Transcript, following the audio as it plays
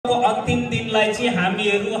अन्तिम दिनलाई चाहिँ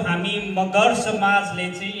हामी मगर समाजले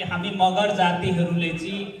चाहिँ हामी मगर जातिहरूले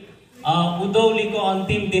चाहिँ उधौलीको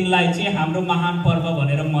अन्तिम दिनलाई चाहिँ हाम्रो महान पर्व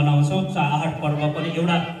भनेर मनाउँछौँ। आहट पर्व पनि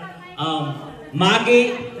एउटा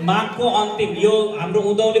माघको अन्तिम यो हाम्रो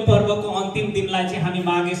उधौली पर्वको अन्तिम दिनलाई चाहिँ हामी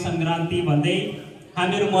माघे संक्रान्ति भन्दै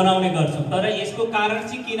हामीहरू मनाउने गर्छौँ। तर यसको कारण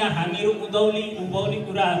चाहिँ किन हामीहरू उभौली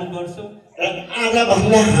कुराहरू गर्छौँ र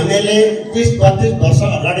आजभन्दा हामीले 30-32 वर्ष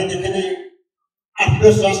अगाडिदेखि नै आफ्नो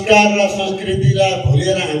संस्कार र संस्कृतिलाई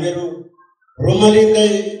भुलेर हामीहरू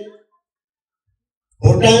रोमलिँदै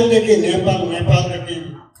भुटानदेखि नेपालदेखि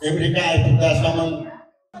अमेरिका आइपुग्दासम्म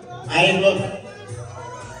आएको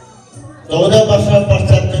 14 वर्ष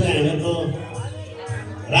पश्चात पनि हामीहरूको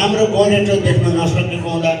राम्रो गोरेटो देख्न नसकेको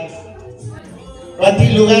हुँदा कति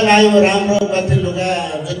लुगा लायौँ राम्रो, कति लुगा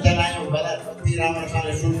जुत्ता लायौँ होला, कति राम्रोसँग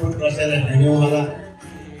सुटफुट बसेर हिँड्यौँ होला,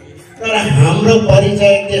 तर हाम्रो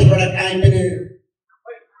परिचय त्यसबाट काहीँ पनि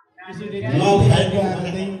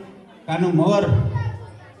कानुन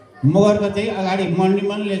मगरको चाहिँ अगाडि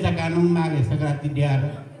मन्डीमनले चाहिँ कानुन माघे संक्रान्ति ल्याएर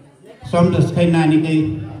सम्झोस् खै नानीकै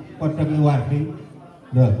पटकै वार्कै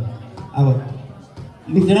र अब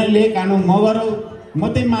लिखनले कानुन मगर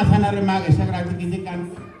मात्रै माछाना र माघे संक्रान्ति चाहिँ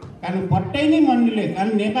कानुन पट्टै नै मन्डीले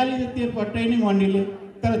कानुन नेपाली त्यो पट्टै नै मन्डीले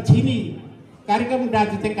तर छिनी कार्यक्रम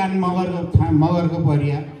डाँचे चाहिँ कानुन मगरको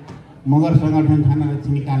परिया मगर सङ्गठन थाना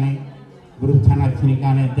छिनिकाने ग्रुप थाना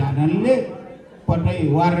छिनिकाने जानले पट्टै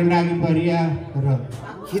वारण्डागी परिया र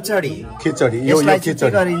खिचडी यो खिचडी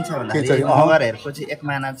गरिन्छ भन्दाखेरि मगरहरुको चाहिँ 1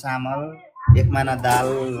 माना चामल 1 माना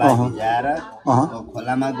दाललाई भिजाएर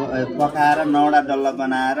खोलामा पकाएर नौडा डल्ला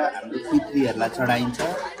बनाएर हाम्रो पितृहरूलाई चढाइन्छ।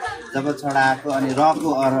 जब चढाएको अनि रको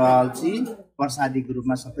अरल चाहिँ प्रसादीको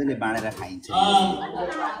रूपमा सबैले बाँडेर खाइन्छ।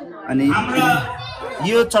 अनि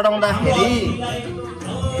यो चढाउँदाखेरि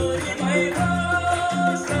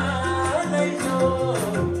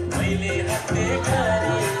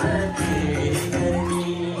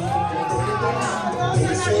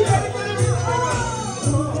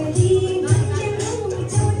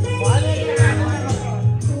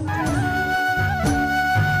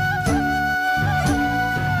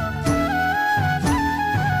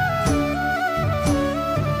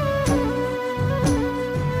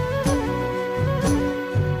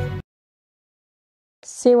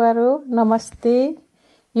सेवारो नमस्ते।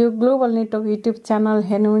 यो ग्लोबल नेटवर्क युट्युब च्यानल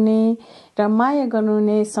हेर्नुहुने र माया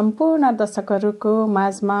गर्नुहुने सम्पूर्ण दर्शकहरूको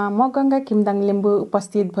माझमा म गङ्गा किमदाङ लिम्बू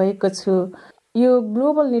उपस्थित भएको छु। यो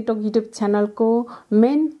global network YouTube च्यानलको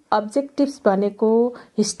main objectives भनेको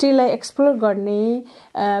हिस्ट्रीलाई एक्सप्लोर गर्ने,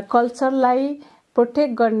 कल्चरलाई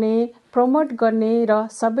प्रोटेक्ट गर्ने, प्रमोट गर्ने र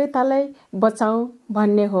सभ्यतालाई बचाऊ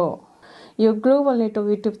भन्ने हो। यो ग्लोबल नेटवर्क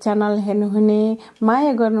युट्युब च्यानल हेर्नुहुने,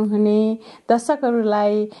 माया गर्नुहुने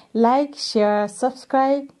दर्शकहरूलाई लाइक, शेयर,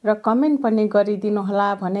 सब्स्क्राइब र कमेन्ट पनि गरिदिनु होला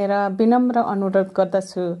भनेर विनम्र अनुरोध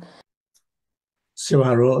गर्दछु।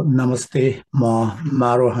 सेवारो नमस्ते, म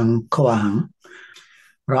मगरहर खवाहाङ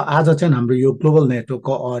र आज चाहिँ हाम्रो यो ग्लोबल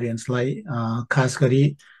नेटवर्कको अडियन्सलाई खास गरी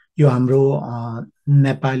यो हाम्रो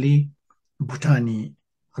नेपाली, भुटानी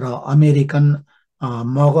र अमेरिकन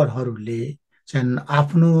मगरहरूले चाहिँ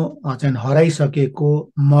आफ्नो चाहिँ हराइसकेको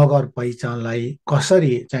मगर पहिचानलाई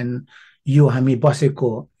कसरी चाहिँ यो हामी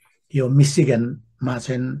बसेको यो मिशिगनमा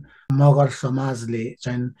चाहिँ मगर समाजले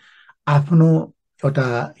चाहिँ आफ्नो एउटा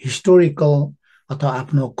हिस्टोरिकल अथवा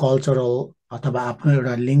आफ्नो कल्चरल अथवा आफ्नो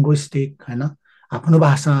एउटा लिङ्ग्विस्टिक हैन आफ्नो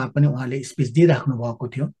भाषामा पनि उहाँले स्पिच दिइराख्नु भएको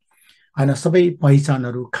थियो हैन। सबै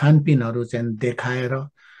पहिचानहरू, खानपिनहरू चाहिँ देखाएर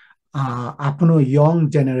आफ्नो यङ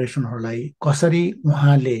जेनेरेसनहरूलाई कसरी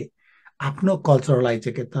उहाँले आफ्नो कल्चरलाई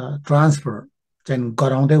चाहिँ के त ट्रान्सफर चाहिँ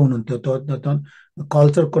गराउँदै हुनुहुन्थ्यो, त्यो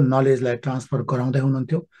कल्चरको नलेजलाई ट्रान्सफर गराउँदै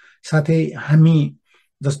हुनुहुन्थ्यो। साथै हामी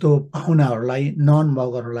जस्तो पाहुनाहरूलाई, नन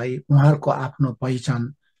मगरहरूलाई उहाँहरूको आफ्नो पहिचान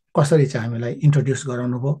कसरी चाहिँ हामीलाई इन्ट्रोड्युस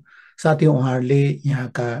गराउनु भयो। साथै उहाँहरूले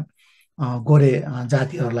यहाँका गोरे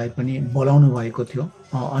जातिहरूलाई पनि बोलाउनु भएको थियो,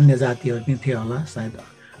 अन्य जातिहरू पनि थिए होला, सायद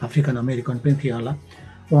अफ्रिकन अमेरिकन पनि थिए होला।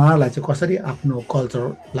 उहाँहरूलाई चाहिँ कसरी आफ्नो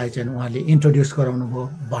कल्चरलाई चाहिँ उहाँले इन्ट्रोड्युस गराउनु भयो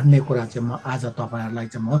भन्ने कुरा चाहिँ म आज तपाईँहरूलाई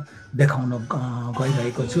चाहिँ म देखाउन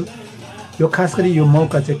गइरहेको छु। यो खास गरी यो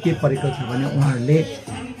मौका चाहिँ के परेको थियो भने उहाँहरूले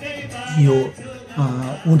यो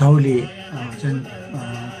उधौली चाहिँ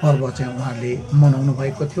पर्व चाहिँ उहाँहरूले मनाउनु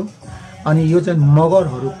भएको थियो। अनि यो चाहिँ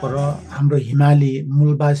मगरहरूको र हाम्रो हिमाली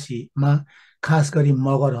मूलवासीमा खास गरी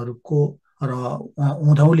मगरहरूको र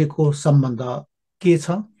उधौलीको सम्बन्ध के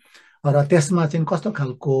छ र त्यसमा चाहिँ कस्तो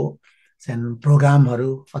खालको चाहिँ प्रोग्रामहरू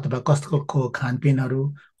अथवा कस्तो खालको खानपिनहरू,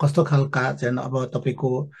 कस्तो खालका चाहिँ अब तपाईँको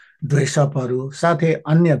ड्रेसअपहरू, साथै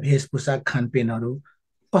अन्य वेशभूषा खानपिनहरू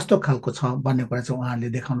कस्तो खालको छ भन्ने कुरा चाहिँ उहाँहरूले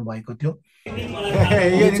देखाउनु भएको थियो।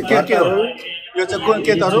 यो चाहिँ कुन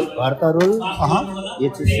के तरुल? घर तरुल, यो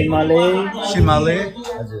चाहिँ सिमले,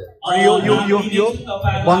 हजुर। यो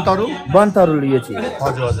बनतरुल? बनतरुल यो चाहिँ,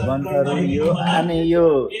 हजुर। बनतरुल यो, अनि यो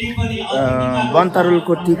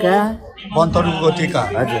बनतरुलको टीका,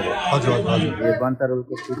 हजुर। यो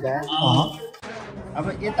बनतरुलको टीका। अब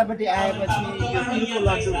यतापट्टि आएपछि यो तिलको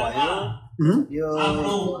लड्डु भयो, यो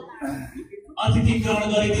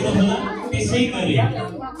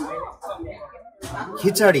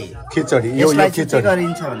खिचडी, यो खिचडी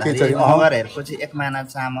गरिन्छ भन्दाखेरि मगरहरको चाहिँ 1 माना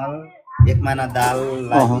चामल 1 माना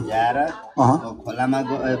दाललाई भिजाएर खोलामा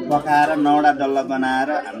पकाएर 9वटा डल्ला बनाएर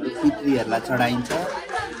हाम्रो पितृहरूलाई चढाइन्छ।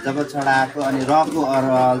 जब चढाएको अनि रको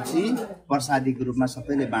अरहल चाहिँ प्रसादीको रूपमा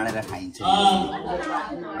सबैले बाँडेर खाइन्छ।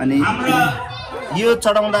 अनि यो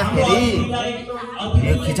चढाउँदाखेरि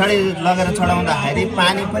यो खिचडी लगेर चढाउँदाखेरि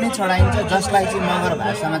पानी पनि चढाइन्छ, जसलाई चाहिँ मगर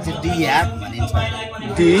भाषामा चाहिँ डिह्याक भनिन्छ।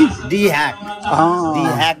 डिह्याक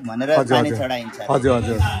भनेर पानी चढाइन्छ।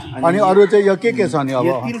 हजुर। अनि अरू चाहिँ यो के छ नि? अब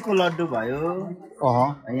यो तिलको लड्डु भयो,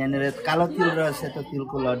 यहाँनिर कालो तिल र सेतो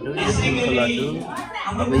तिलको लड्डु, यो तिलको लड्डु।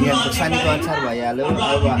 अब यहाँ खुर्सानीको अचार भइहाल्यो।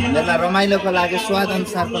 अब हामीलाई रमाइलोको लागि स्वाद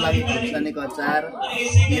अनुसारको लागि खुर्सानीको अचार,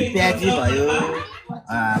 यो प्याजी भयो,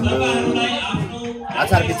 हाम्रो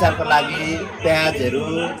अचार विचारको लागि प्याजहरू।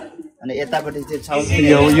 अनि यतापट्टि चाहिँ छाउनी,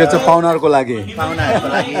 यो चाहिँ पाहुनाहरूको लागि,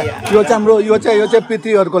 यो चाहिँ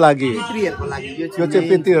पितृहरूको लागि, यो चाहिँ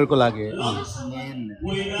पितृहरूको लागि।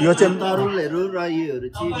 यो चाहिँ तरुलहरू र योहरू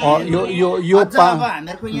चाहिँ यो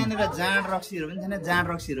हामीहरूको यहाँनिर जाँड रक्सीहरू पनि छैन, जाँड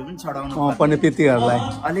रक्सीहरू पनि चढाउनु पर्ने पितृहरूलाई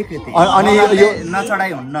अलिकति। अनि यो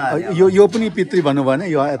नचढाइ हुन्न। यो पनि पितृ भन्नु भएन?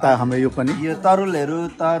 यो यता हाम्रो यो पनि यो तरुल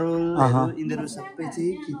यिनीहरू सबै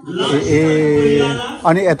चाहिँ पितृ।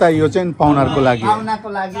 अनि यता यो चाहिँ पाहुनाहरूको लागि,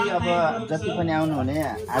 अब जति पनि आउनु हुने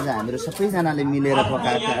आज हामीहरू सबैजनाले मिलेर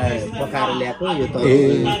पकाएर ल्याएको यो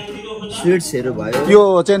तरुल स्विट्सहरू भयो। यो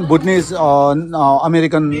चाहिँ भुटनिज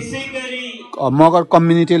अमेरिकन मगर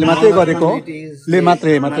कम्युनिटीले मात्रै गरेको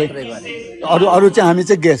मात्रै अरू चाहिँ हामी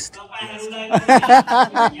चाहिँ गेस्ट।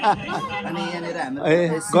 अनि यहाँनिर हाम्रो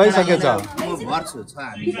गइसकेछ।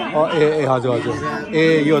 हजुर।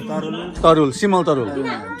 यो तरुल, सिमल तरुल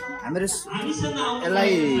हाम्रो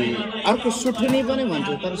यसलाई अर्को सुठुनी पनि भन्छ,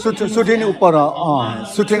 तर सुठिनी उपर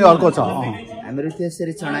सुठिनी अर्को छ हाम्रो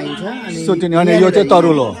त्यसरी चढाइन्छ। अनि सुठिनी, अनि यो चाहिँ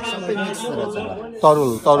तरुल हो, सबै मिक्स गरेर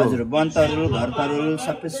तरुल हजुर। वन तरुल, घर तरुल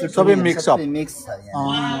सबै मिक्स छ यहाँ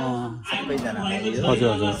सबैजना।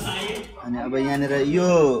 हजुर। अनि अब यहाँनिर यो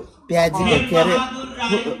प्याजीको के अरे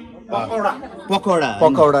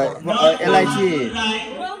पकौडा, यसलाई चाहिँ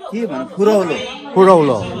के भन्छ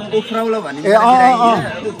फुरौलो भनिन्छ।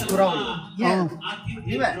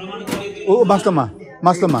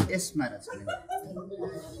 वास्तवमा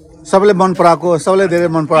सबैले मन पराएको, सबैले धेरै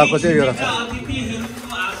मन पराएको चाहिँ यो रहेछ।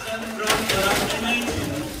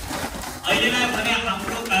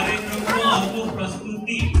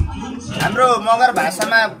 हाम्रो मगर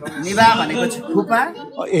भाषामा निभा भनेको चाहिँ खुपा,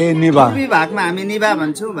 निभा पूर्वी भागमा हामी निभा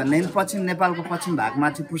भन्छौँ, भन्ने पश्चिम नेपालको पश्चिम भागमा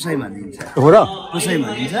चाहिँ पुसै भनिन्छ। हो र? पुसै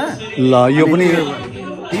भनिन्छ। ल यो पनि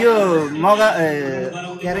यो मगर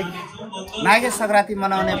के अरे माघे सङ्क्रान्ति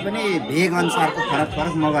मनाउने पनि भेग अनुसारको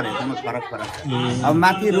फरक मगरहरूमा फरक अब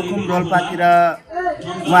माथि रुकुम रोल्पातिर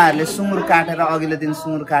उहाँहरूले सुँगुर काटेर अघिल्लो दिन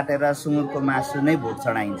सुँगुर काटेर सुँगुरको मासु नै भोग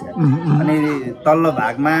चढाइन्छ। अनि तल्लो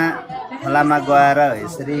भागमा खोलामा गएर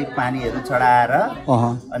यसरी पानीहरू चढाएर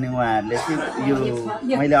अनि उहाँहरूले चाहिँ यो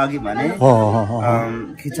मैले अघि भने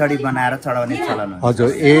खिचडी बनाएर चढाउने चलन हो। हजुर।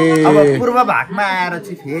 अब पूर्व भागमा आएर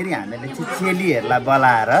चाहिँ फेरि हामीले चाहिँ चेलीहरूलाई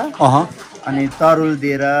बोलाएर अनि तरुल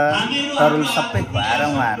दिएर तरुल सबै खुवाएर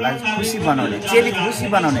उहाँहरूलाई खुसी बनाउने,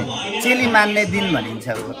 चेली मान्ने दिन भनिन्छ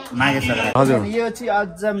माघे सङ्क्रान्ति। यो चाहिँ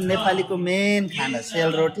अझ नेपालीको मेन खाना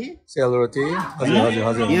सेलरोटी।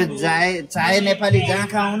 यो चाहे नेपाली जहाँ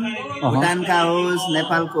खाउन्, भुटानका होस्,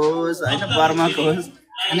 नेपालको होस्, होइन बर्माको होस्,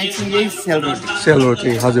 यही सेलरोटी।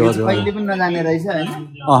 हजुर। कहिले पनि नजाने रहेछ होइन।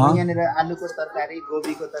 यहाँनिर आलुको तरकारी,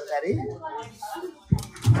 गोबीको तरकारी,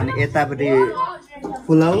 अनि यतापट्टि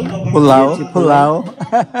पुलाउ।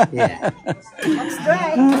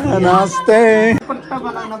 नमस्ते। चटपटे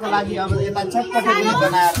बनाउनको लागि अब यता चटपटे पनि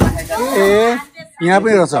बनाएर राखेका छौँ। यहाँ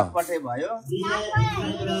पनि रहेछ। चटपटे भयो।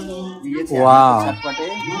 चटपटे।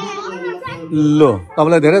 लो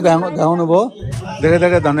तपाईँलाई धेरै देखाउनु भयो,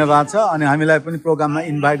 धेरै धन्यवाद छ। अनि हामीलाई पनि प्रोग्राममा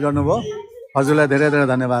इन्भाइट गर्नुभयो, हजुरलाई धेरै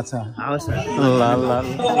धन्यवाद छ।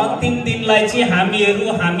 अन्तिम दिनलाई चाहिँ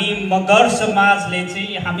हामी मगर समाजले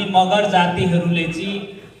चाहिँ, हामी मगर जातिहरूले चाहिँ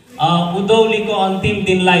उदौलीको अन्तिम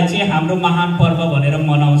दिनलाई चाहिँ हाम्रो महान पर्व भनेर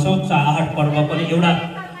मनाउँछौँ। आहट पर्व पनि एउटा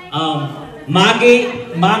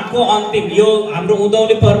माघको अन्तिम, यो हाम्रो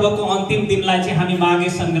उदौली पर्वको अन्तिम दिनलाई चाहिँ हामी माघे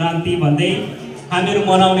सङ्क्रान्ति भन्दै हामीहरू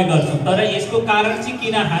मनाउने गर्छौँ। तर यसको कारण चाहिँ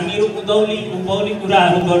किन हामीहरू उँभौली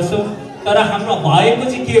कुराहरू गर्छौँ, तर हाम्रो भएको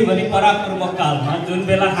चाहिँ के भने परापूर्व कालमा जुन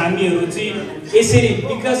बेला हामीहरू चाहिँ यसरी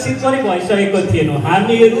विकसित पनि भइसकेको थिएनौँ,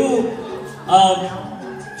 हामीहरू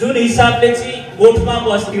जुन हिसाबले चाहिँ गोठमा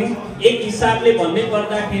बस्थ्यौँ, एक हिसाबले भन्नै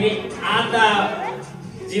पर्दाखेरि आधा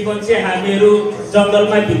जीवन चाहिँ हामीहरू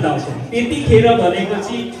जङ्गलमै बिताउँछौँ। त्यतिखेर भनेको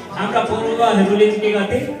चाहिँ हाम्रा पूर्वहरूले चाहिँ के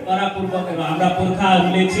गर्थे, परापूर्वहरू हाम्रा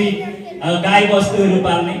पुर्खाहरूले चाहिँ गाई बस्तुहरू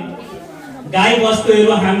पाल्ने, गाई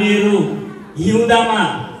बस्तुहरू हामीहरू हिउँदामा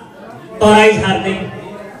तराई झार्ने,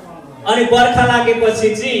 अनि बर्खा लागेपछि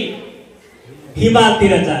चाहिँ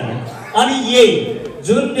हिमालतिर जाने। अनि यही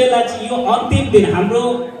जुन बेला चाहिँ यो अन्तिम दिन हाम्रो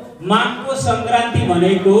माघको सङ्क्रान्ति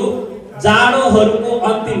भनेको जाडोहरूको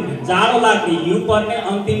अन्तिम दिन, जाडो लाग्ने हिउँ पर्ने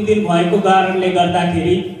अन्तिम दिन भएको कारणले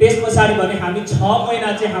गर्दाखेरि त्यस पछाडि भने हामी 6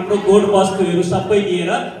 महिना चाहिँ हाम्रो गोठ वस्तुहरू सबै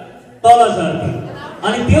लिएर तल झर्थ्यौँ।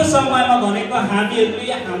 अनि त्यो समयमा भनेको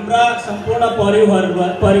हामीहरूले हाम्रा सम्पूर्ण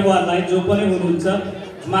परिवारलाई जो पनि हुनुहुन्छ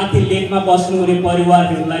माथि लेकमा बस्नुहुने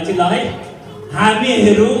परिवारहरूलाई चाहिँ ल है,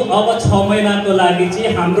 हामीहरू अब 6 महिनाको लागि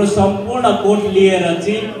चाहिँ हाम्रो सम्पूर्ण गोठ लिएर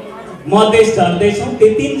चाहिँ मधेस झर्दैछौँ,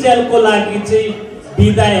 त्यतिन्जेलको लागि चाहिँ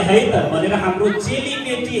बिदाय है त भनेर हाम्रो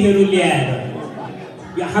चेलीबेटीहरू ल्याएर,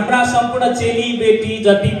 हाम्रा सम्पूर्ण चेलीबेटी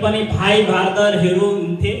जति पनि भाइ भारदारहरू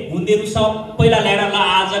हुन्थे उनीहरू सबैलाई ल्याएर ल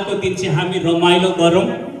आजको दिन चाहिँ हामी रमाइलो गरौँ,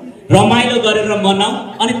 रमाइलो गरेर मनाऊ।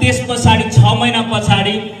 अनि त्यस पछाडि 6 महिना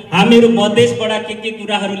पछाडि हामीहरू मधेसबाट के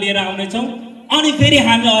कुराहरू लिएर आउनेछौँ, अनि फेरि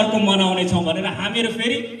हामी अर्को मनाउनेछौँ भनेर हामीहरू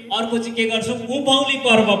फेरि अर्को चाहिँ के गर्छौँ, उँभौली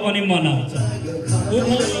पर्व पनि मनाउँछौँ।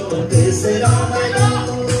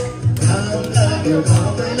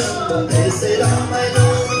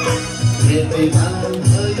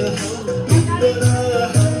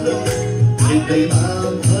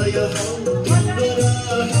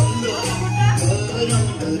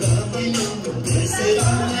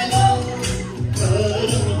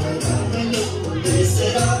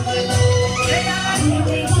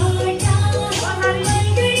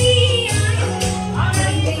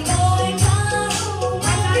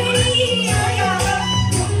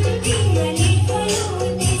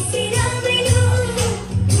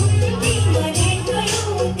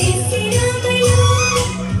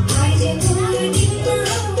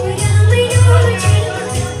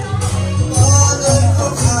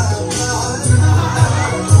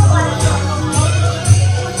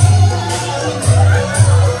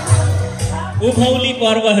 उँभौली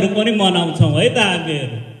पर्वहरू पनि मनाउँछौँ है त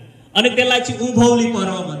हामीहरू, अनि त्यसलाई चाहिँ उँभौली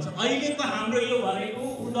पर्व भन्छ। अहिलेको हाम्रो यो भनेको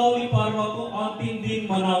उँधौली पर्वको अन्तिम दिन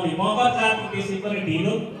मनाउने, मगर जाति त्यसै पनि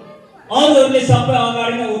ढिलो, अरूहरूले सबै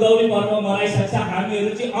अगाडि नै उँधौली पर्व मनाइसक्छ, हामीहरू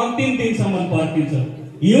चाहिँ अन्तिम दिनसम्म पर्खिन्छौँ।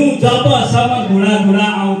 हिउँ जबसम्म घुँडा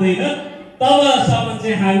आउँदैन तबसम्म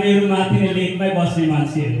चाहिँ हामीहरू माथि लेकमै बस्ने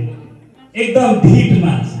मान्छेहरू एकदम ढिट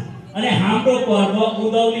मान्छे। अनि हाम्रो पर्व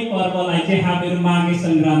उँधौली पर्वलाई चाहिँ हामीहरू माघे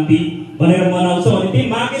सङ्क्रान्ति भनेर मनाउँछौँ। अनि ती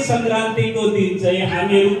माघे सङ्क्रान्तिको दिन चाहिँ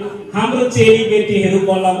हामीहरू हाम्रो चेलीबेटीहरू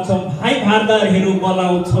बोलाउँछौँ, भाइ भारदारहरू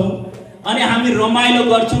बोलाउँछौँ, अनि हामी रमाइलो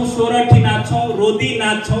गर्छौँ, सोरठी नाच्छौँ, रोदी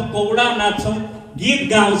नाच्छौँ, कौडा नाच्छौँ, गीत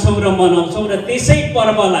गाउँछौँ र मनाउँछौँ। र त्यसै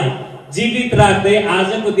पर्वलाई जीवित राख्दै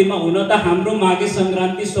आजको दिनमा, हुन त हाम्रो माघे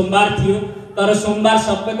सङ्क्रान्ति सोमबार थियो, तर सोमबार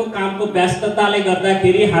सबैको कामको व्यस्तताले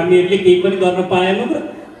गर्दाखेरि हामीहरूले केही पनि गर्न पाएनौँ र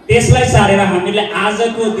त्यसलाई सारेर हामीले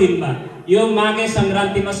आजको दिनमा यो माघे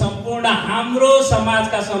सङ्क्रान्तिमा सम्पूर्ण हाम्रो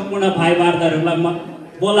समाजका सम्पूर्ण भाइ भारदारहरूलाई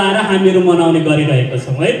बोलाएर हामीहरू मनाउने गरिरहेका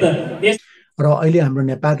छौँ है त। र अहिले हाम्रो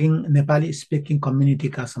नेपाली स्पिकिङ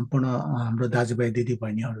कम्युनिटीका सम्पूर्ण हाम्रो दाजुभाइ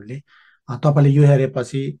दिदीबहिनीहरूले तपाईँले यो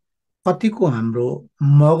हेरेपछि कतिको हाम्रो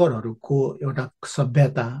मगरहरूको एउटा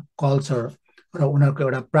सभ्यता, कल्चर र उनीहरूको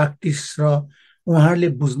एउटा प्र्याक्टिस र उहाँहरूले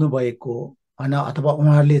बुझ्नुभएको होइन, अथवा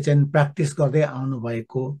उहाँहरूले चाहिँ प्र्याक्टिस गर्दै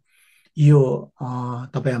आउनुभएको यो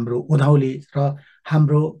तपाईँ हाम्रो उँधौली र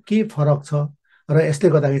हाम्रो के फरक छ, र यसले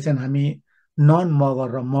गर्दाखेरि चाहिँ हामी नन मगर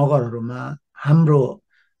र मगरहरूमा हाम्रो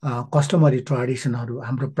कस्टमरी ट्रेडिसनहरू,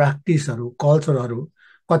 हाम्रो प्र्याक्टिसहरू, कल्चरहरू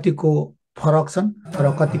कतिको फरक छन्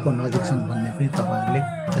र कतिको नजिक छन् भन्ने पनि तपाईँहरूले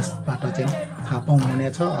यसबाट चाहिँ थाहा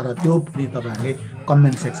पाउनुहुनेछ। र त्यो पनि तपाईँहरूले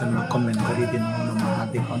कमेन्ट सेक्सनमा कमेन्ट गरिदिनु हुन म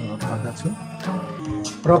हार्दिक अनुरोध गर्दछु।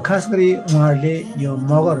 र खास गरी उहाँहरूले यो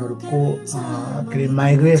मगरहरूको के अरे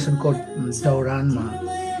माइग्रेसनको दौरानमा,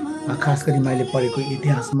 खास गरी मैले पढेको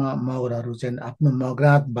इतिहासमा मगरहरू चाहिँ आफ्नो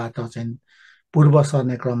मगरातबाट चाहिँ पूर्व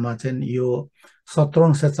सर्ने क्रममा चाहिँ यो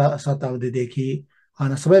 17औं शताब्दीदेखि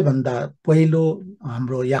सबैभन्दा पहिलो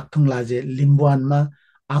हाम्रो याक्थुङ लाजे लिम्बुवानमा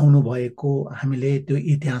आउनुभएको हामीले त्यो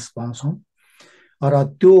इतिहास पाउँछौँ। र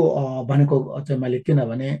त्यो भनेको चाहिँ मैले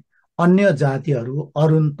किनभने अन्य जातिहरू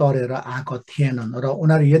अरुण तरेर आएको थिएनन् र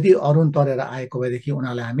उनीहरू यदि अरुण तरेर आएको भएदेखि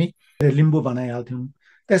उनीहरूलाई हामी लिम्बू बनाइहाल्थ्यौँ।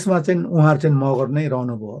 त्यसमा चाहिँ उहाँहरू चाहिँ मगर नै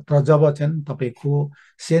रहनुभयो। तर जब चाहिँ तपाईँको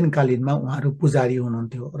सेनकालीनमा उहाँहरू पुजारी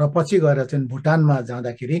हुनुहुन्थ्यो र पछि गएर चाहिँ भुटानमा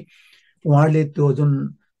जाँदाखेरि उहाँहरूले त्यो जुन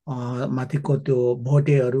माथिको त्यो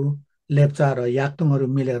भोटेहरू लेप्चा र याक्तुङहरू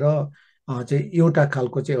मिलेर चाहिँ एउटा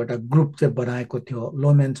खालको चाहिँ एउटा ग्रुप चाहिँ बनाएको थियो,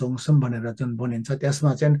 लोमेन्चोङसम भनेर जुन भनिन्छ।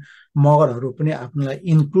 त्यसमा चाहिँ मगरहरू पनि आफ्नोलाई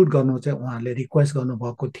इन्क्लुड गर्नु चाहिँ उहाँहरूले रिक्वेस्ट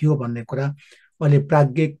गर्नुभएको थियो भन्ने कुरा अहिले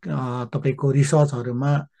प्राज्ञिक तपाईँको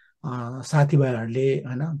रिसर्चहरूमा साथीभाइहरूले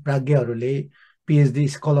होइन प्राज्ञहरूले पिएचडी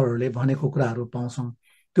स्कलरहरूले भनेको कुराहरू पाउँछौँ।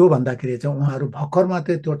 त्यो भन्दाखेरि चाहिँ उहाँहरू भर्खर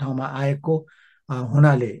मात्रै त्यो ठाउँमा आएको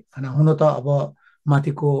हुनाले होइन, हुन त अब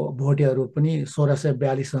माथिको भोटेहरू पनि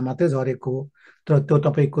 1642मा मात्रै झरेको हो। तर त्यो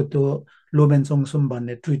तपाईँको त्यो लोमेन्चोङसुम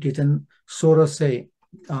भन्ने ट्रिटी चाहिँ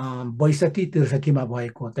 1662-63मा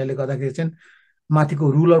भएको। त्यसले गर्दाखेरि चाहिँ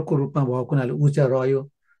माथिको रुलरको रूपमा भएको हुनाले ऊ चाहिँ रह्यो,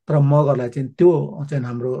 तर मगरलाई चाहिँ त्यो चाहिँ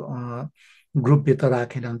हाम्रो ग्रुपभित्र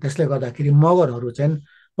राखेनन्। त्यसले गर्दाखेरि मगरहरू चाहिँ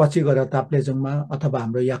पछि गएर ताप्लेजुङमा अथवा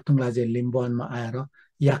हाम्रो याक्थुङ लाजे लिम्बुवानमा आएर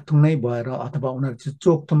याक्थुङ नै भएर अथवा उनीहरू चाहिँ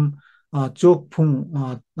चोकफुङ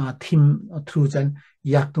थिम थ्रु चाहिँ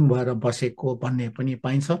याक्थुङ भएर बसेको भन्ने पनि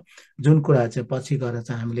पाइन्छ। जुन कुरा चाहिँ पछि गएर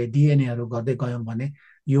चाहिँ हामीले डिएनएहरू गर्दै गयौँ भने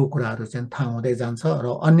यो कुराहरू चाहिँ थाहा हुँदै जान्छ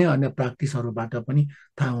र अन्य प्र्याक्टिसहरूबाट पनि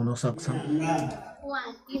थाहा हुन सक्छ।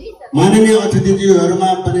 माननीय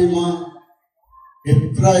अतिथिज्यूहरूमा पनि म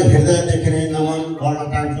भित्र हृदयदेखि नै नमन गर्न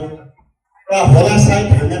चाहन्छु र होला सायद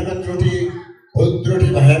हामीहरूको त्रुटि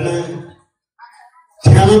भएमा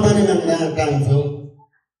क्षमा पनि माग्न चाहन्छु।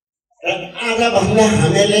 र आजभन्दा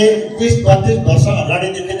हामीले 30-32 वर्ष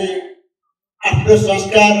अगाडिदेखि नै आफ्नो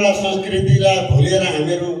संस्कार र संस्कृतिलाई भुलेर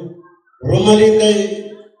हामीहरू रोमलिँदै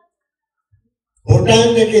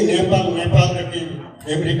भुटानदेखि नेपाल, नेपालदेखि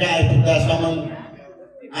अमेरिका आइपुग्दासम्म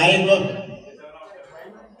आएको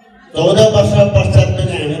 14 वर्ष पश्चात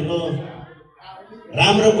पनि हामीहरूको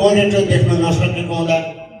राम्रो गोरेटो देख्न नसकेको हुँदा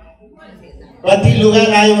कति लुगा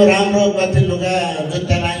लायौँ राम्रो, कति लुगा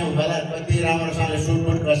जुत्ता लायौँ होला, कति राम्रोसँगले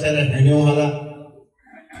सुटबुट कसेर हिँड्यौँ होला।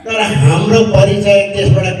 तर हाम्रो परिचय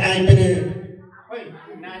त्यसबाट काहीँ पनि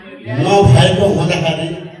नभएको हुँदाखेरि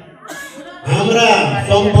हाम्रा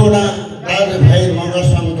सम्पूर्ण दाजुभाइ मगर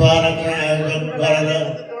सङ्घद्वारा आयोजन गरेर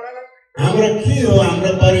हाम्रो के हो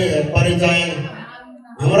हाम्रो परिचय,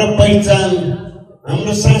 हाम्रो पहिचान,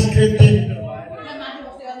 हाम्रो सांस्कृतिक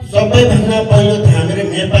सबैभन्दा पहिलो त हामीले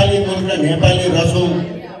नेपाली मुलुक नेपाली रछौँ।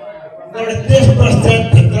 तर त्यस पश्चात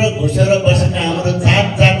भित्र घुसेर बसेका हाम्रो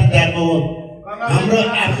जातिको हाम्रो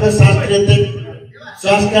आफ्नो सांस्कृतिक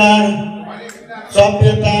संस्कार,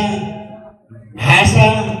 सभ्यता, भाषा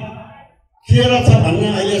के रहेछ भन्ने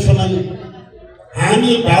अहिलेसम्म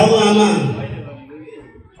हामी बाबुआमा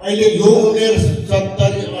अहिले यो उमेर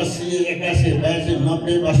 70, 80, 81, 82,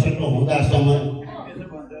 90 वर्षको हुँदासम्म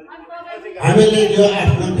हामीले यो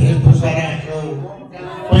आफ्नो वेशभूषा र आफ्नो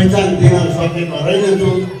पहिचान दिन सकेको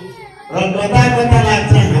रहेनछौँ। र कता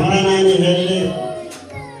लाग्छ हाम्रा नानीहरूले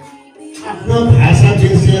आफ्नो भाषा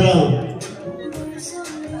बिर्सेर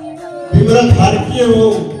तिम्रो घर के हो,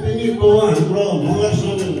 तिमी को हो, हाम्रो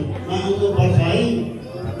मगरसँगमा आउनुपर्छ है,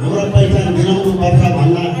 हाम्रो पहिचान दिलाउनुपर्छ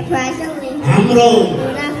भन्दा हाम्रो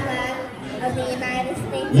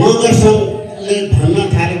मगरसँगले भन्न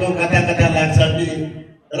थालेको कता लाग्छ कि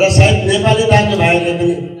र सायद नेपाली दाजुभाइले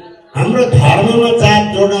पनि हाम्रो धर्ममा जात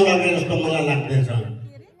जोड्न लगे जस्तो मलाई लाग्दैछ।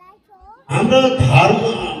 हाम्रो धर्म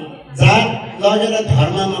जात लगेर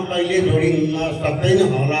धर्ममा कहिले जोडिन सक्दैन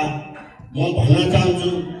होला। म भन्न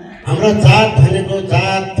चाहन्छु हाम्रो जात भनेको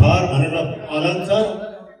जात थर भनेको अलग छ।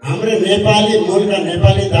 हाम्रो नेपाली मूलका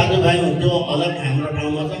नेपाली दाजुभाइ त्यो अलग हाम्रो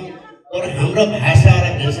ठाउँमा छ। तर हाम्रो भाषा र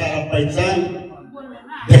भेषा र पहिचान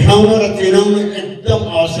देखाउन र चिनाउन एकदम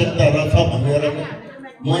आवश्यकता रहेछ भनेर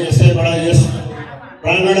म यसैबाट यस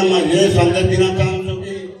प्राङ्गणमा यही सन्देश दिन चाहन्छु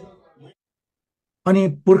कि अनि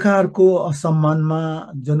पुर्खाहरूको सम्मानमा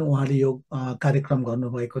जुन उहाँले यो कार्यक्रम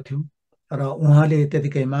गर्नुभएको थियो र उहाँले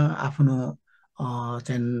त्यतिकैमा आफ्नो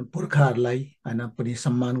चाहिँ पुर्खाहरूलाई होइन पनि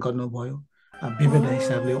सम्मान गर्नुभयो। विभिन्न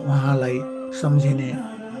हिसाबले उहाँलाई सम्झिने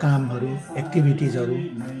कामहरू, एक्टिभिटिजहरू,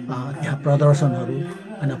 त्यहाँ प्रदर्शनहरू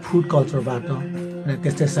होइन, फुड कल्चरबाट अनि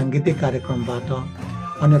त्यस्तै साङ्गीतिक कार्यक्रमबाट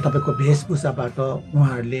अनि तपाईँको वेशभूषाबाट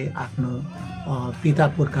उहाँहरूले आफ्नो पिता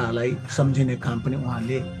पुर्खाहरूलाई सम्झिने काम पनि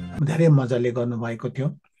उहाँले धेरै मजाले गर्नुभएको थियो।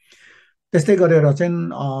 त्यस्तै गरेर चाहिँ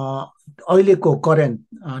अहिलेको करेन्ट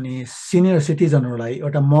अनि सिनियर सिटिजनहरूलाई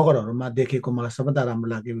एउटा मगरहरूमा देखेको मलाई सबभन्दा राम्रो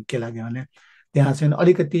लाग्यो के लाग्यो भने त्यहाँ चाहिँ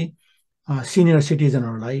अलिकति सिनियर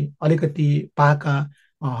सिटिजनहरूलाई अलिकति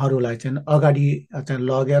पाकाहरूलाई चाहिँ अगाडि चाहिँ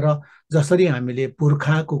लगेर जसरी हामीले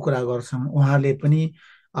पुर्खाको कुरा गर्छौँ उहाँले पनि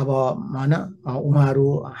अब होइन उहाँहरू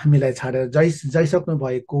हामीलाई छाडेर गइसक्नु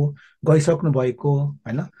भएको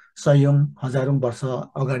होइन सयौं हजारौं वर्ष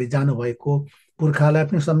अगाडि जानुभएको पुर्खालाई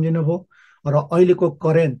पनि सम्झिनुभयो र अहिलेको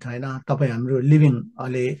करेन्ट होइन तपाईँ हाम्रो लिभिङ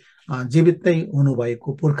अहिले जीवितै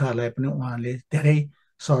हुनुभएको पुर्खाहरूलाई पनि उहाँले धेरै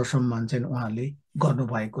सरसम्मान चाहिँ उहाँले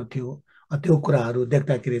गर्नुभएको थियो। त्यो कुराहरू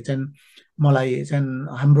देख्दाखेरि चाहिँ मलाई चाहिँ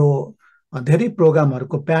हाम्रो धेरै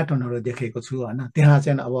प्रोग्रामहरूको प्याटर्नहरू देखेको छु होइन। त्यहाँ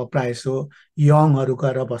चाहिँ अब प्रायःजसो यङहरू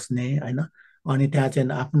गएर बस्ने होइन, अनि त्यहाँ चाहिँ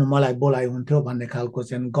आफ्नो मलाई बोलाइ हुन्थ्यो भन्ने खालको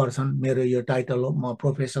चाहिँ गर्छन्। मेरो यो टाइटल हो, म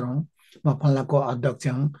प्रोफेसर हुँ, म फल्नाको अध्यक्ष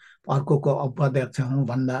हुँ, अर्कोको उपाध्यक्ष हुँ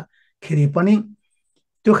भन्दाखेरि पनि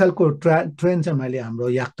त्यो खालको ट्रेन्ड चाहिँ मैले हाम्रो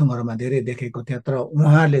याक्थुङहरूमा धेरै देखेको थिएँ। तर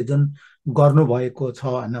उहाँहरूले जुन गर्नुभएको छ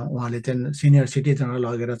होइन, उहाँले चाहिँ सिनियर सिटिजनहरू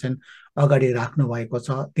लगेर चाहिँ अगाडि राख्नु भएको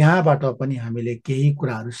छ, त्यहाँबाट पनि हामीले केही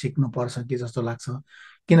कुराहरू सिक्नुपर्छ कि जस्तो लाग्छ।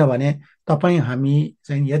 किनभने हामी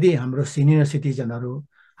चाहिँ यदि हाम्रो सिनियर सिटिजनहरू,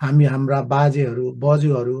 हाम्रा बाजेहरू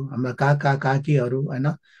बजुहरू, हाम्रा काका काकीहरू होइन,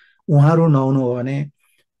 उहाँहरू नहुनु हो भने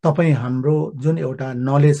तपाईँ हाम्रो जुन एउटा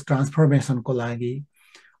नलेज ट्रान्सफर्मेसनको लागि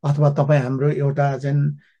अथवा तपाईँ हाम्रो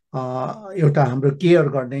एउटा हाम्रो केयर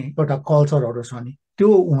गर्ने एउटा कल्चरहरू छ नि, त्यो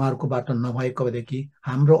उहाँहरूकोबाट नभएकोदेखि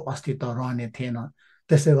हाम्रो अस्तित्व रहने थिएन।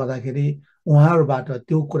 त्यसले गर्दाखेरि उहाँहरूबाट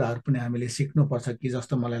त्यो कुराहरू पनि हामीले सिक्नुपर्छ कि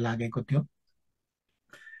जस्तो मलाई लागेको थियो।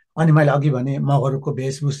 अनि मैले अघि भने मगरको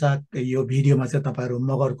वेशभूषा, यो भिडियोमा चाहिँ तपाईँहरू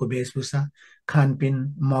मगरको वेशभूषा,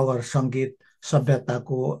 खानपिन, मगर सङ्गीत,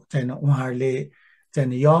 सभ्यताको चाहिँ उहाँहरूले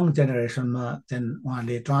चाहिँ यङ जेनेरेसनमा चाहिँ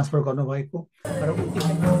उहाँले ट्रान्सफर गर्नुभएको र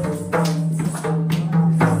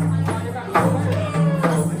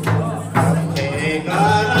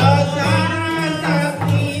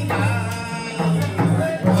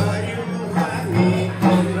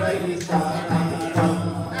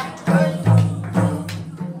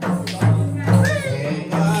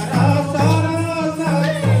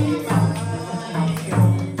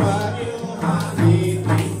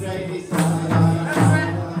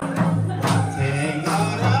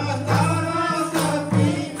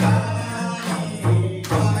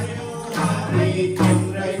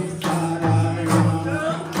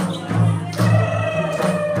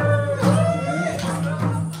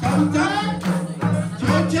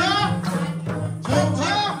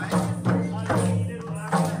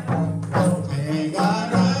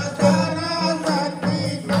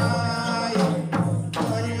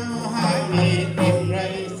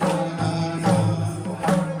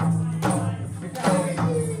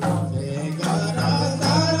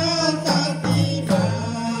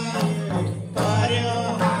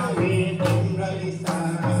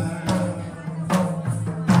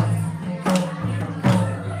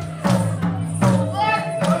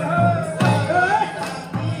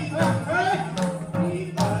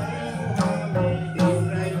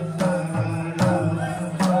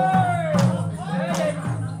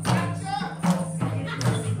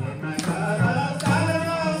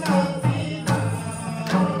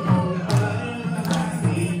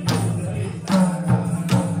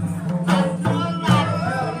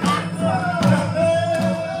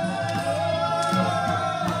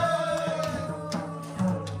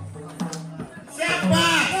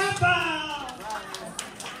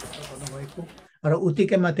र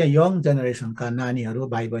उत्तिकैमा त्यहाँ यङ जेनेरेसनका नानीहरू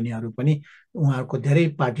भाइ बहिनीहरू पनि उहाँहरूको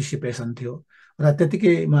धेरै पार्टिसिपेसन थियो। र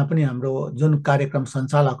त्यतिकैमा पनि हाम्रो जुन कार्यक्रम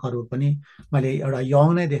सञ्चालकहरू पनि मैले एउटा यङ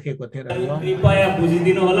नै देखेको थिएँ। र कृपया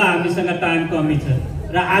बुझिदिनु होला, हामीसँग टाइम कमी छ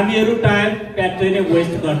र हामीहरू टाइम प्याट्रै नै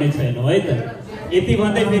वेस्ट गर्ने छैनौँ है त। यति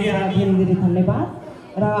भन्दै फेरि हामी धेरै धन्यवाद।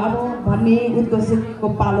 र अब भन्ने उद्घोषकको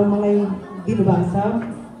पालो मलाई दिनुभएको छ।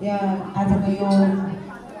 यहाँ आजको यो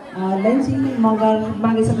लन्चिङ मगर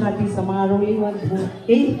माघे सङ्क्रान्ति समारोहले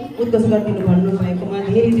केही उद्घोषण गरिदिनु भन्नुभएकोमा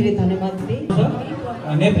धेरै धेरै धन्यवाद दिँदै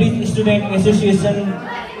Nepali student association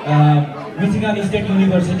Michigan state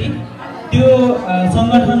university त्यो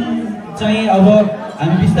सङ्गठन चाहिँ अब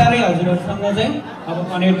हामी बिस्तारै हजुरहरूसँग चाहिँ अब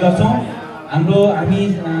कनेक्ट गर्छौँ। हामी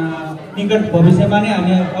निकट भविष्यमा नै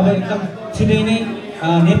हामी अब एकदम छिटै नै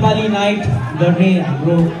नेपाली नाइट गर्ने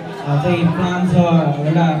हाम्रो चाहिँ प्लान छ।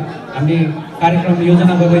 एउटा हामीले कार्यक्रम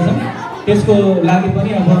योजना गर्दैछौँ, त्यसको लागि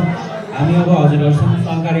पनि अब हामी हजुरहरूसँग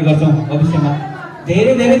सहकारी गर्छौँ भविष्यमा।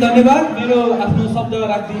 धेरै धेरै धन्यवाद। मेरो आफ्नो शब्द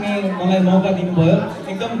राखिदिने मलाई मौका दिनुभयो,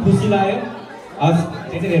 एकदम खुसी लाग्यो। हस्,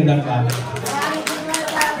 धेरै धेरै धन्यवाद।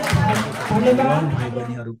 भाइ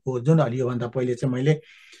बहिनीहरूको जुन अलि योभन्दा पहिले चाहिँ मैले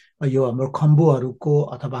यो हाम्रो खम्बुहरूको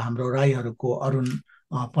अथवा हाम्रो राईहरूको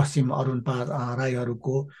पश्चिम अरुणपा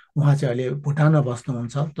राईहरूको उहाँ चाहिँ अहिले भुटानमा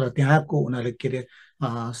बस्नुहुन्छ, तर त्यहाँको उनीहरूले के अरे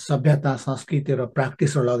सभ्यता संस्कृति र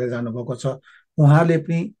प्र्याक्टिसहरू लगेर जानुभएको छ। उहाँहरूले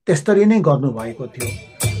पनि त्यस्तरी नै गर्नुभएको थियो।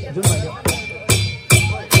 जुन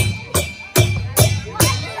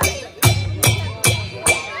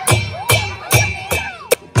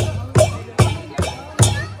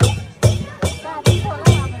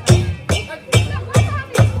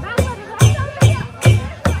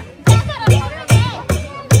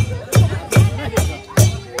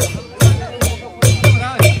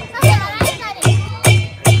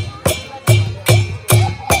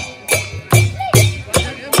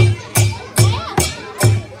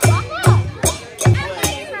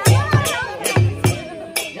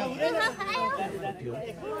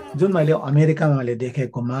जुन मैले अमेरिकामा मैले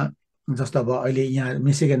देखेकोमा जस्तो अब अहिले यहाँ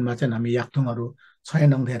मिसिगनमा चाहिँ हामी याक्थुङहरू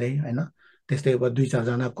छैनौँ धेरै होइन, त्यस्तै अब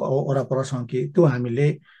 2-4जना वरपर छौँ कि त्यो हामीले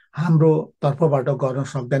हाम्रो तर्फबाट गर्न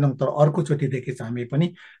सक्दैनौँ, तर अर्कोचोटिदेखि चाहिँ हामी पनि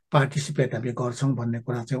पार्टिसिपेट हामी गर्छौँ भन्ने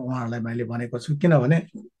कुरा चाहिँ उहाँहरूलाई मैले भनेको छु। किनभने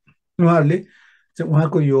उहाँहरूले चाहिँ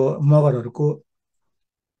उहाँको यो मगरहरूको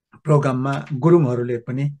प्रोग्राममा गुरुङहरूले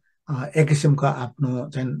पनि एक किसिमको आफ्नो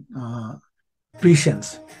चाहिँ प्रिसेन्स,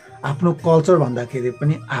 आफ्नो कल्चर भन्दाखेरि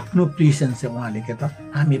पनि आफ्नो प्रिसेन्स चाहिँ उहाँले के त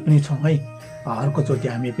हामी पनि छौँ है, अर्कोचोटि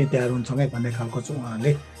हामी पनि तयार हुन्छौँ है भन्ने खालको चाहिँ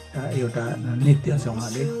उहाँले एउटा नृत्य चाहिँ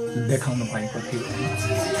उहाँले देखाउनु भएको थियो।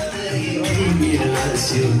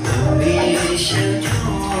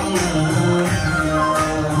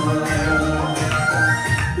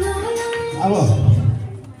 अब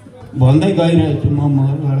भन्दै गइरहेको छु म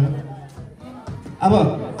मगरबाट। अब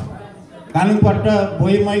कानुपट्ट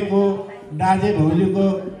बोइमैको दाजे भौजूको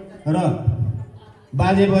र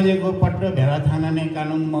बाजे बजेको पट्ट भेला थाना नै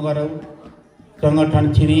कानुन मगरौ सङ्गठन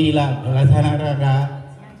छिरी इला भेला थाना र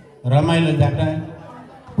रमाइलो जाटा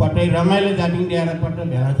पट्टै रमाइलो जाटिङ दिएर पट्ट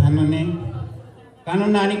भेला थाना नै कानुन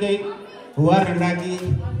नानीकै हुवा रंडाकी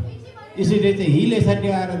यसरी चाहिँ हिले सट्टी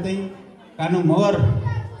आएर चाहिँ कानुन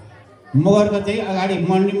मगरको चाहिँ अगाडि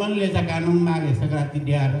मन्डीमनले चाहिँ कानुन मागे सङ्क्रान्ति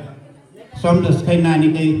दिएर सम्झोस् खै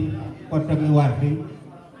नानीकै पट्टकै वार्कै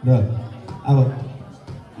र अब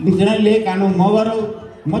लिजनले कानुन मगरौ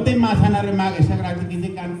मात्रै माछानाले मागे सङ्क्रान्ति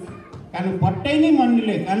चाहिँ कानुन पट्टै नै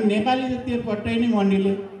मन्डीले कानुन नेपाली जति पट्टै नै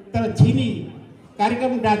मन्डीले तर छिनी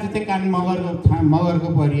कार्यक्रम डाँचे चाहिँ कानुन मगरको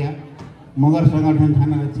परिया मगर सङ्गठन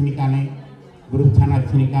थाना छिनी काने ग्रुप थाना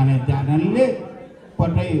छिनी काने जानले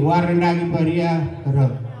पट्टै वारन्डाकी परिया र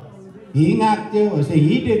हिँगाक त्यो होस्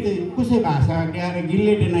हिटे चाहिँ कुसै भाषा ड्याएर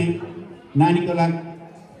गिल्लेटे नै नानीको लागि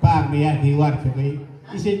पाक या धिवार छकै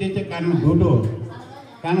यसैले चाहिँ कानुन ढुडो हो,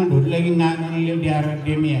 कानुन ढुडले कि नानीले ड्याएर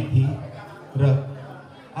डेमिया थिए र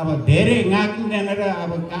अब धेरै गाकिँदैन र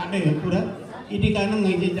अब काटे पुरा यदि कानुन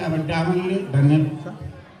चाहिँ अब डामनले धन्यवाद।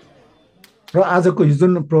 र आजको यो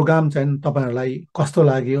जुन प्रोग्राम चाहिँ तपाईँहरूलाई कस्तो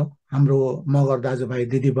लाग्यो, हाम्रो मगर दाजुभाइ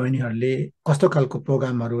दिदीबहिनीहरूले कस्तो खालको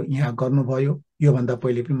प्रोग्रामहरू यहाँ गर्नुभयो, योभन्दा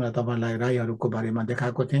पहिले पनि मैले तपाईँलाई राईहरूको बारेमा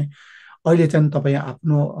देखाएको थिएँ। अहिले चाहिँ तपाईँ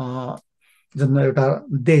आफ्नो जुन एउटा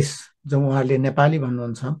देश जो उहाँहरूले नेपाली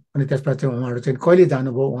भन्नुहुन्छ अनि त्यसपछि चाहिँ उहाँहरू चाहिँ कहिले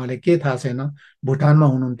जानुभयो उहाँले के थाहा छैन, भुटानमा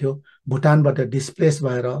हुनुहुन्थ्यो, भुटानबाट डिस्प्लेस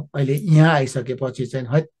भएर अहिले यहाँ आइसकेपछि चाहिँ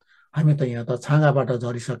है हामी त यहाँ त छाँगाबाट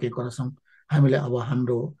झरिसकेको रहेछौँ, हामीले अब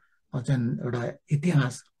हाम्रो चाहिँ एउटा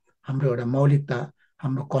इतिहास, हाम्रो एउटा मौलिकता,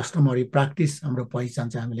 हाम्रो कस्टमरी प्र्याक्टिस, हाम्रो पहिचान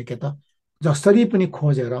चाहिँ हामीले के त जसरी पनि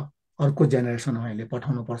खोजेर अर्को जेनेरेसन हामीले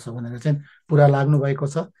पठाउनुपर्छ भनेर चाहिँ पुरा लाग्नु भएको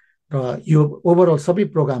छ। र यो ओभरअल सबै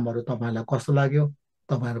प्रोग्रामहरू तपाईँहरूलाई कस्तो लाग्यो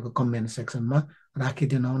तपाईँहरूको कमेन्ट सेक्सनमा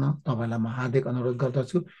राखिदिनु हुन तपाईँलाई म हार्दिक अनुरोध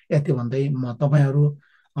गर्दछु। यति भन्दै म तपाईँहरू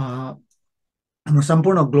हाम्रो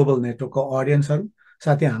सम्पूर्ण ग्लोबल नेटवर्कको अडियन्सहरू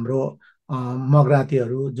साथै हाम्रो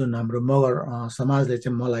मगरातीहरू जुन हाम्रो मगर समाजले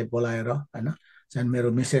चाहिँ मलाई बोलाएर होइन चाहिँ मेरो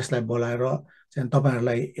मिसेसलाई बोलाएर चाहिँ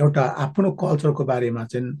तपाईँहरूलाई एउटा आफ्नो कल्चरको बारेमा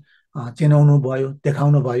चाहिँ चिनाउनु भयो,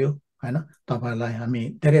 देखाउनु भयो होइन। तपाईँहरूलाई हामी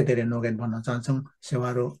धेरै धेरै नोगेन भन्न चाहन्छौँ।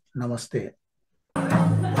 सेवारो नमस्ते।